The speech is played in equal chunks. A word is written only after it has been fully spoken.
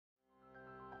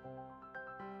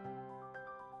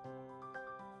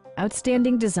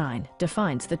Outstanding design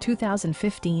defines the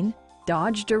 2015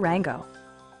 Dodge Durango.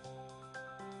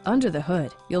 Under the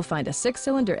hood, you'll find a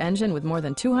 6-cylinder engine with more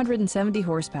than 270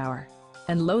 horsepower,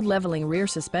 and load-leveling rear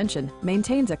suspension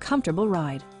maintains a comfortable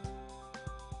ride.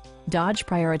 Dodge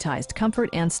prioritized comfort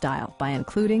and style by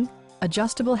including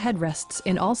adjustable headrests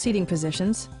in all seating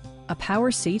positions, a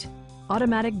power seat,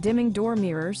 automatic dimming door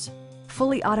mirrors,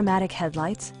 fully automatic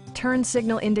headlights, turn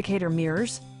signal indicator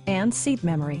mirrors, and seat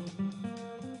memory.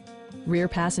 Rear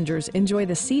passengers enjoy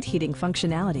the seat heating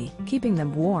functionality, keeping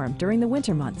them warm during the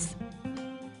winter months.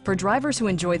 For drivers who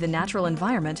enjoy the natural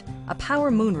environment, a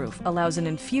power moonroof allows an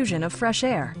infusion of fresh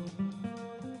air.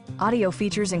 Audio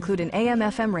features include an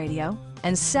AM/FM radio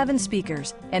and 7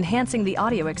 speakers, enhancing the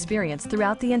audio experience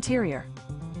throughout the interior.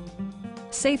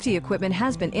 Safety equipment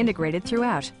has been integrated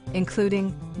throughout,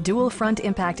 including dual front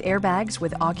impact airbags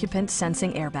with occupant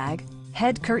sensing airbag,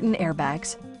 head curtain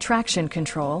airbags, traction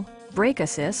control, brake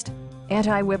assist,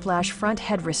 anti-whiplash front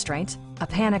head restraints, a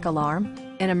panic alarm,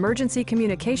 an emergency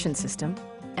communication system,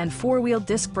 and 4-wheel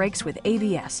disc brakes with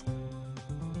ABS.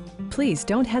 Please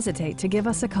don't hesitate to give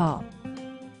us a call.